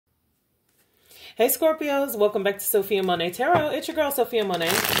Hey Scorpios, welcome back to Sophiamonay Tarot. It's your girl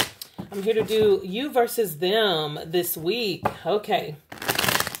Sophiamonay. I'm here to do you versus them this week. Okay,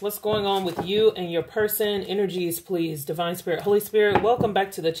 what's going on with you and your person? Energies, please. Divine Spirit, Holy Spirit, welcome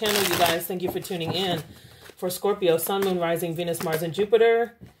back to the channel, you guys. Thank you for tuning in. For Scorpio, Sun, Moon, Rising, Venus, Mars, and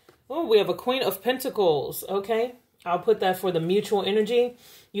Jupiter. Oh, we have a Queen of Pentacles. Okay, I'll put that for the mutual energy.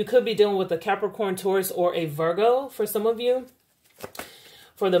 You could be dealing with a Capricorn, Taurus, or a Virgo for some of you.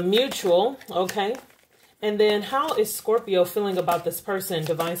 For the mutual, okay. And then how is Scorpio feeling about this person?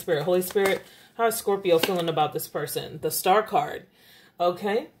 Divine Spirit, Holy Spirit, how is Scorpio feeling about this person? The Star card,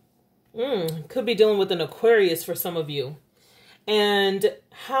 okay. Could be dealing with an Aquarius for some of you. And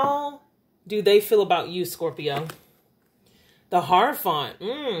how do they feel about you, Scorpio? The Hierophant.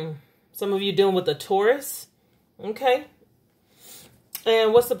 Some of you dealing with a Taurus, okay.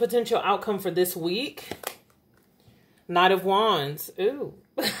 And what's the potential outcome for this week? Knight of Wands. Ooh.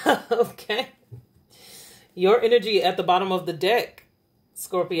 Okay. Your energy at the bottom of the deck,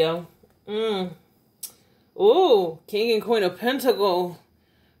 Scorpio. Ooh. King and Queen of Pentacles.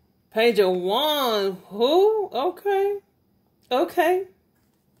 Page of Wands. Who? Okay. Okay.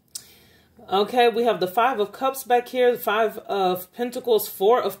 Okay. We have the Five of Cups back here. The Five of Pentacles.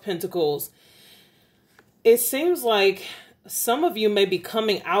 Four of Pentacles. It seems like some of you may be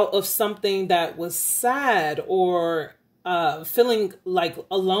coming out of something that was sad or feeling like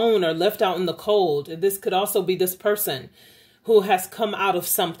alone or left out in the cold. This could also be this person who has come out of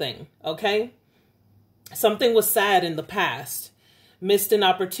something, okay? Something was sad in the past. Missed an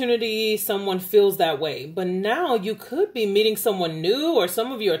opportunity. Someone feels that way. But now you could be meeting someone new, or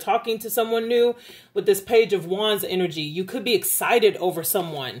some of you are talking to someone new with this Page of Wands energy. You could be excited over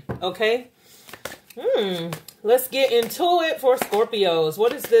someone, okay? Let's get into it for Scorpios.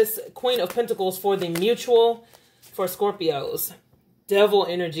 What is this Queen of Pentacles for the mutual for Scorpios? Devil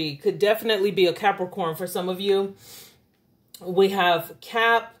energy. Could definitely be a Capricorn for some of you. We have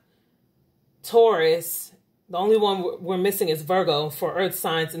Cap, Taurus. The only one we're missing is Virgo for earth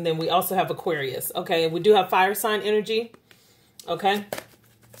signs. And then we also have Aquarius. Okay, we do have fire sign energy. Okay.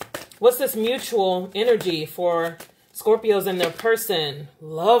 What's this mutual energy for Scorpios and their person?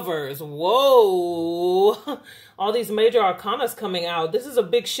 Lovers. Whoa. All these major arcanas coming out. This is a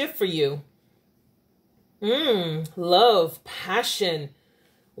big shift for you. Love, passion.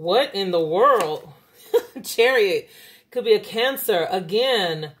 What in the world? Chariot. Could be a Cancer.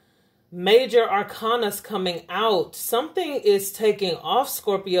 Again, major arcanas coming out. Something is taking off,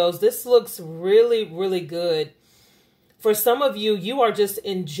 Scorpios. This looks really, really good. For some of you, you are just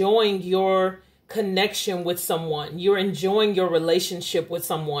enjoying your connection with someone. You're enjoying your relationship with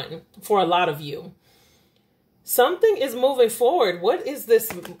someone for a lot of you. Something is moving forward. What is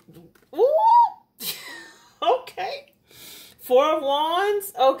this? Ooh. Okay. Four of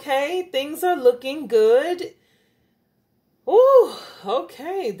Wands. Okay. Things are looking good. Ooh.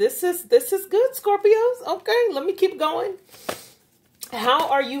 Okay. This is good, Scorpios. Okay. Let me keep going. How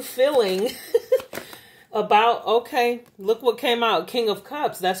are you feeling about, okay, look what came out. King of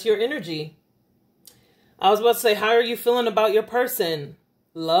Cups. That's your energy. I was about to say, how are you feeling about your person?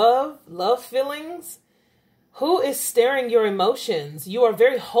 Love feelings. Who is stirring your emotions? You are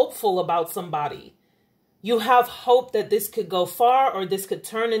very hopeful about somebody. You have hope that this could go far, or this could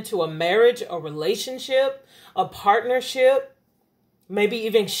turn into a marriage, a relationship, a partnership. Maybe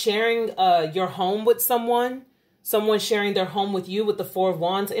even sharing your home with someone. Someone sharing their home with you with the Four of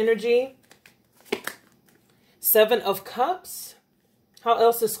Wands energy. Seven of Cups. How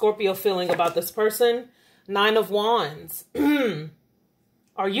else is Scorpio feeling about this person? Nine of Wands.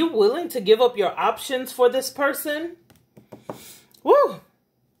 Are you willing to give up your options for this person? Woo!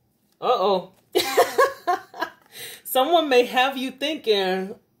 Uh-oh. Someone may have you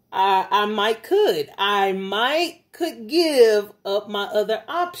thinking, I might could give up my other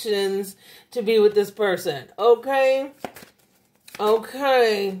options to be with this person. Okay.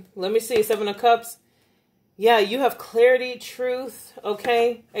 Okay. Let me see. Seven of Cups. Yeah, you have clarity, truth.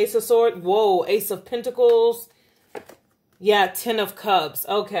 Okay. Ace of Swords. Whoa. Ace of Pentacles. Yeah, Ten of Cups.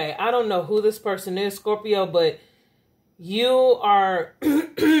 Okay. I don't know who this person is, Scorpio, but you are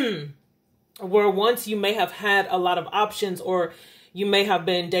where once you may have had a lot of options, or you may have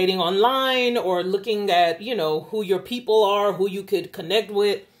been dating online or looking at, you know, who your people are, who you could connect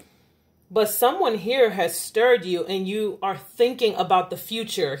with. But someone here has stirred you and you are thinking about the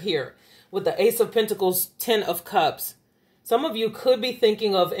future here with the Ace of Pentacles, Ten of Cups. Some of you could be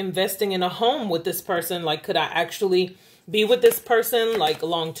thinking of investing in a home with this person. Like, could I actually be with this person like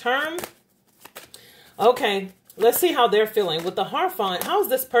long term? Okay. Let's see how they're feeling. With the Hierophant, how's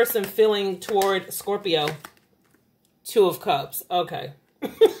this person feeling toward Scorpio? Two of Cups. Okay.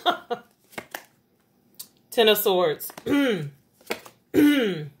 Ten of Swords.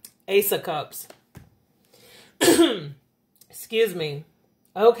 Ace of Cups. Excuse me.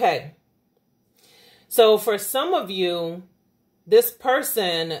 Okay. So for some of you, this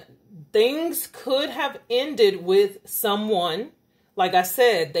person, things could have ended with someone. Like I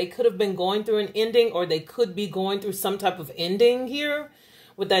said, they could have been going through an ending, or they could be going through some type of ending here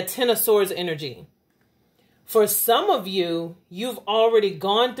with that Ten of Swords energy. For some of you, you've already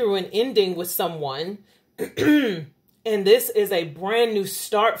gone through an ending with someone. And this is a brand new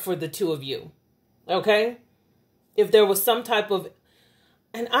start for the two of you. Okay? If there was some type of,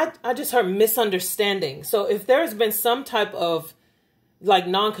 and I just heard misunderstanding. So if there's been some type of like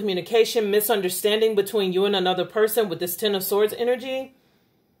non-communication, misunderstanding between you and another person with this Ten of Swords energy,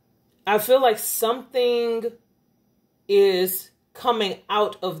 I feel like something is coming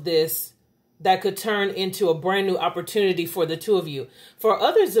out of this that could turn into a brand new opportunity for the two of you. For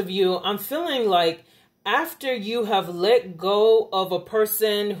others of you, I'm feeling like after you have let go of a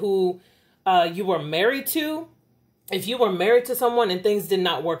person who you were married to, if you were married to someone and things did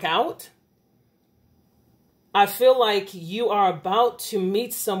not work out, I feel like you are about to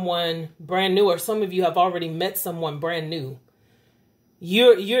meet someone brand new, or some of you have already met someone brand new.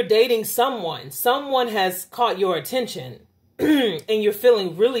 You're dating someone. Someone has caught your attention and you're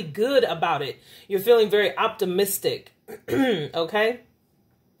feeling really good about it. You're feeling very optimistic. Okay?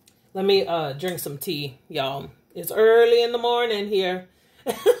 Let me drink some tea, y'all. It's early in the morning here.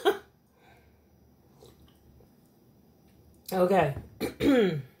 Okay.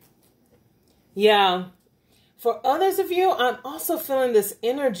 Yeah. For others of you, I'm also feeling this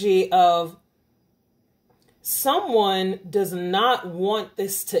energy of someone does not want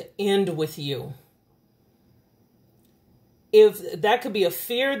this to end with you. If that could be a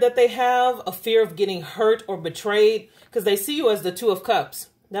fear that they have, a fear of getting hurt or betrayed, because they see you as the Two of Cups.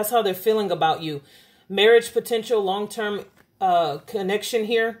 That's how they're feeling about you. Marriage potential, long-term connection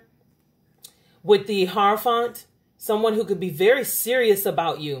here with the Hierophant. Someone who could be very serious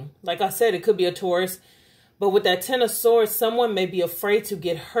about you. Like I said, it could be a Taurus. But with that Ten of Swords, someone may be afraid to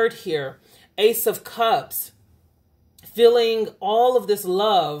get hurt here. Ace of Cups. Feeling all of this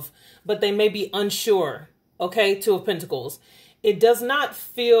love, but they may be unsure. Okay, Two of Pentacles. It does not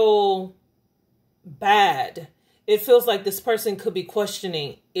feel bad. It feels like this person could be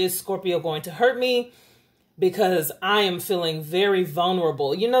questioning, is Scorpio going to hurt me? Because I am feeling very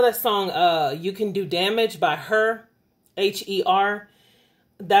vulnerable. You know that song, You Can Do Damage by Her, H-E-R?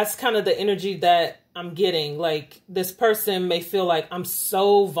 That's kind of the energy that I'm getting. Like, this person may feel like I'm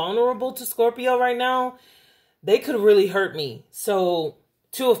so vulnerable to Scorpio right now. They could really hurt me. So,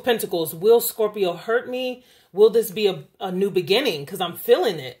 Two of Pentacles, will Scorpio hurt me? Will this be a new beginning? Because I'm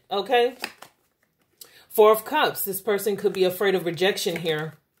feeling it, okay? Four of Cups, this person could be afraid of rejection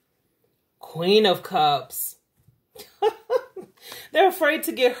here. Queen of Cups. They're afraid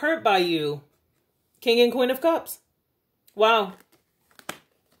to get hurt by you. King and Queen of Cups. Wow.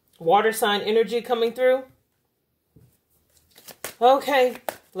 Water sign energy coming through. Okay,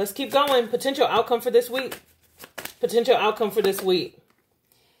 let's keep going. Potential outcome for this week. Potential outcome for this week.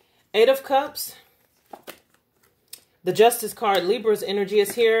 Eight of Cups. The Justice card, Libra's energy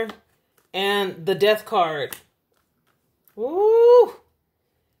is here. And the Death card. Woo!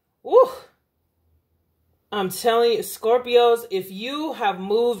 Woo! I'm telling you, Scorpios, if you have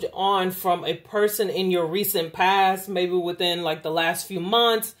moved on from a person in your recent past, maybe within like the last few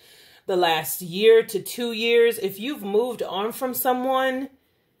months, the last year to 2 years, if you've moved on from someone,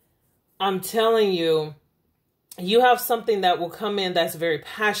 I'm telling you, you have something that will come in that's very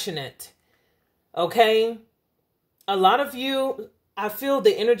passionate. Okay? A lot of you, I feel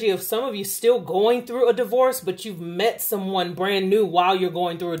the energy of some of you still going through a divorce, but you've met someone brand new while you're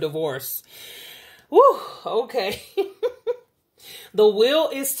going through a divorce. Woo, okay. The wheel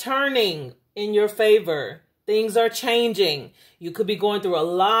is turning in your favor. Things are changing. You could be going through a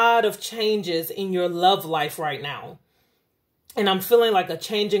lot of changes in your love life right now. And I'm feeling like a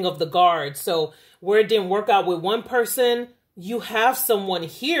changing of the guard. So where it didn't work out with one person, you have someone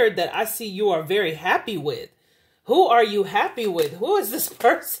here that I see you are very happy with. Who are you happy with? Who is this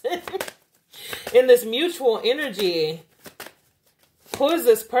person in this mutual energy? Who is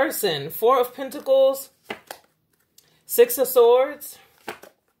this person? Four of Pentacles, Six of Swords,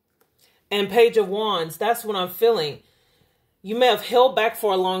 and Page of Wands. That's what I'm feeling. You may have held back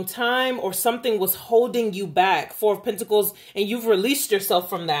for a long time, or something was holding you back. Four of Pentacles, and you've released yourself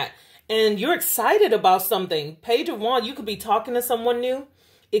from that. And you're excited about something. Page of Wands, you could be talking to someone new.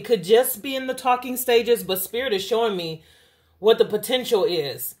 It could just be in the talking stages, but Spirit is showing me what the potential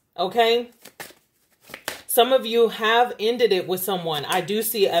is. Okay? Some of you have ended it with someone. I do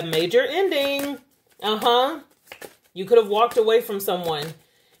see a major ending. You could have walked away from someone.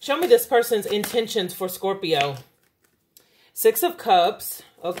 Show me this person's intentions for Scorpio. 6 of Cups.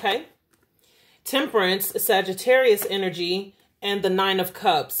 Okay. Temperance, Sagittarius energy, and the 9 of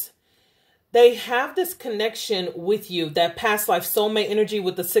Cups. They have this connection with you, that past life soulmate energy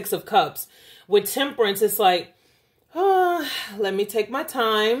with the 6 of Cups. With Temperance, it's like, let me take my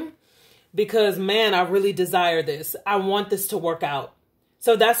time because, man, I really desire this. I want this to work out.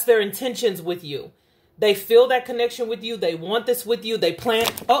 So that's their intentions with you. They feel that connection with you. They want this with you. They plan.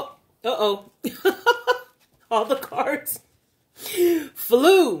 Oh, all the cards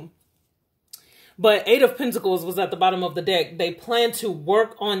flew. But 8 of Pentacles was at the bottom of the deck. They plan to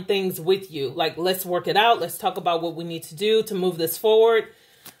work on things with you. Like, let's work it out. Let's talk about what we need to do to move this forward.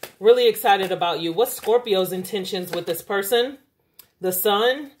 Really excited about you. What's Scorpio's intentions with this person? The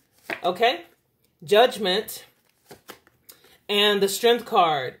Sun. Okay. Judgment. And the Strength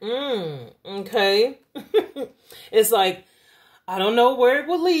card. Okay. It's like, I don't know where it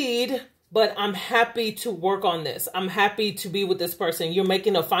will lead, but I'm happy to work on this. I'm happy to be with this person. You're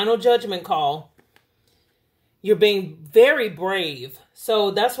making a final judgment call. You're being very brave.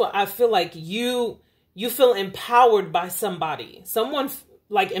 So that's what I feel like you feel empowered by somebody. Someone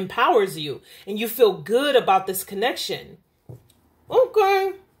like empowers you and you feel good about this connection.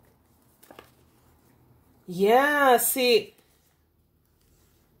 Okay. Yeah, see.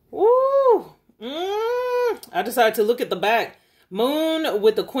 Woo. I decided to look at the back. Moon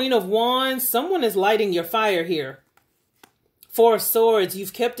with the Queen of Wands. Someone is lighting your fire here. 4 of Swords.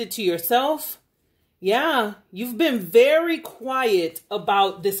 You've kept it to yourself. Yeah, you've been very quiet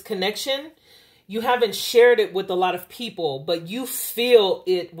about this connection. You haven't shared it with a lot of people, but you feel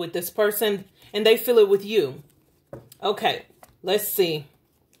it with this person and they feel it with you. Okay, let's see.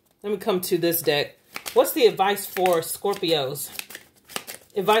 Let me come to this deck. What's the advice for Scorpios?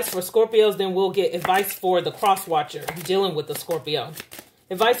 Advice for Scorpios, then we'll get advice for the cross watcher dealing with the Scorpio.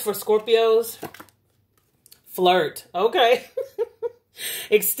 Advice for Scorpios. Flirt. Okay.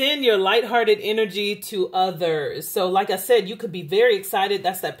 Extend your lighthearted energy to others. So like I said, you could be very excited.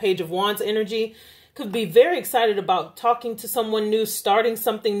 That's that Page of Wands energy. Could be very excited about talking to someone new, starting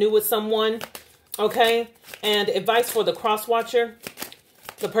something new with someone. Okay. And advice for the cross watcher,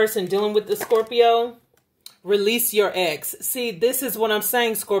 the person dealing with the Scorpio. Release your ex. See, this is what I'm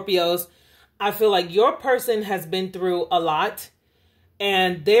saying, Scorpios. I feel like your person has been through a lot.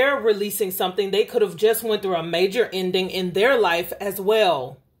 And they're releasing something. They could have just went through a major ending in their life as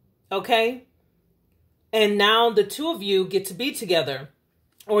well. Okay? And now the two of you get to be together.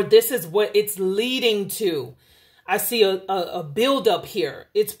 Or this is what it's leading to. I see a build up here.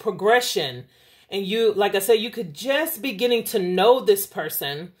 It's progression. And you, like I said, you could just be getting to know this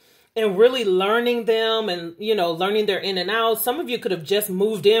person and really learning them and, you know, learning their in and out. Some of you could have just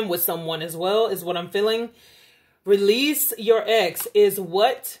moved in with someone as well, is what I'm feeling. Release your ex is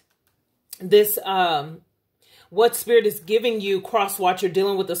what this, what Spirit is giving you, cross watcher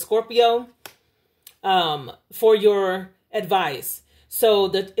dealing with the Scorpio, for your advice. So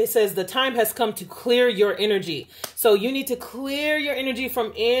it says the time has come to clear your energy. So you need to clear your energy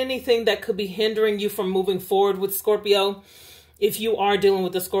from anything that could be hindering you from moving forward with Scorpio, if you are dealing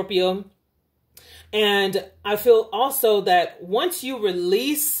with the Scorpio. And I feel also that once you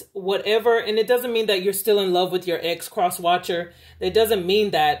release whatever, and it doesn't mean that you're still in love with your ex cross watcher. It doesn't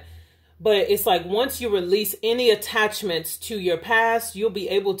mean that. But it's like once you release any attachments to your past, you'll be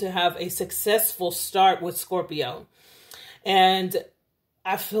able to have a successful start with Scorpio. And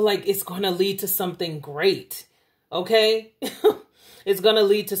I feel like it's going to lead to something great. Okay? It's going to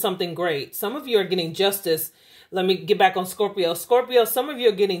lead to something great. Some of you are getting justice. Let me get back on Scorpio. Scorpio, some of you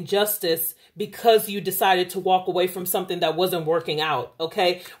are getting justice because you decided to walk away from something that wasn't working out,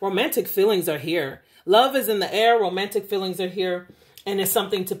 okay? Romantic feelings are here. Love is in the air. Romantic feelings are here, and it's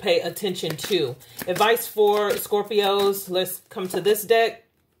something to pay attention to. Advice for Scorpios. Let's come to this deck.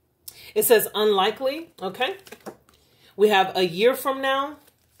 It says unlikely, okay? We have a year from now,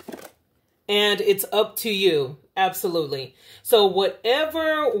 and it's up to you. Absolutely. So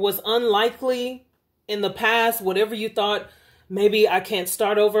whatever was unlikely in the past, whatever you thought, maybe I can't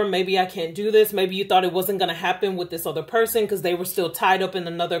start over, maybe I can't do this, maybe you thought it wasn't going to happen with this other person because they were still tied up in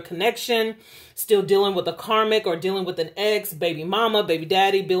another connection, still dealing with a karmic or dealing with an ex, baby mama, baby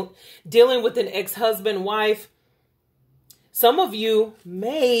daddy, dealing with an ex-husband, wife. Some of you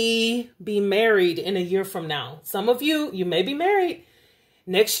may be married in a year from now. Some of you may be married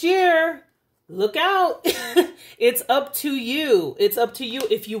next year. Look out. It's up to you. It's up to you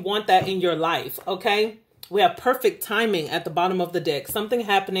if you want that in your life. Okay. We have perfect timing at the bottom of the deck. Something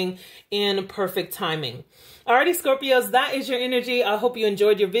happening in perfect timing. Alrighty, Scorpios, that is your energy. I hope you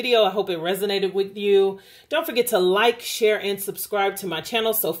enjoyed your video. I hope it resonated with you. Don't forget to like, share, and subscribe to my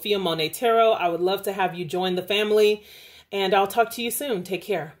channel, Sophiamonay Tarot. I would love to have you join the family. And I'll talk to you soon. Take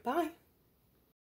care. Bye.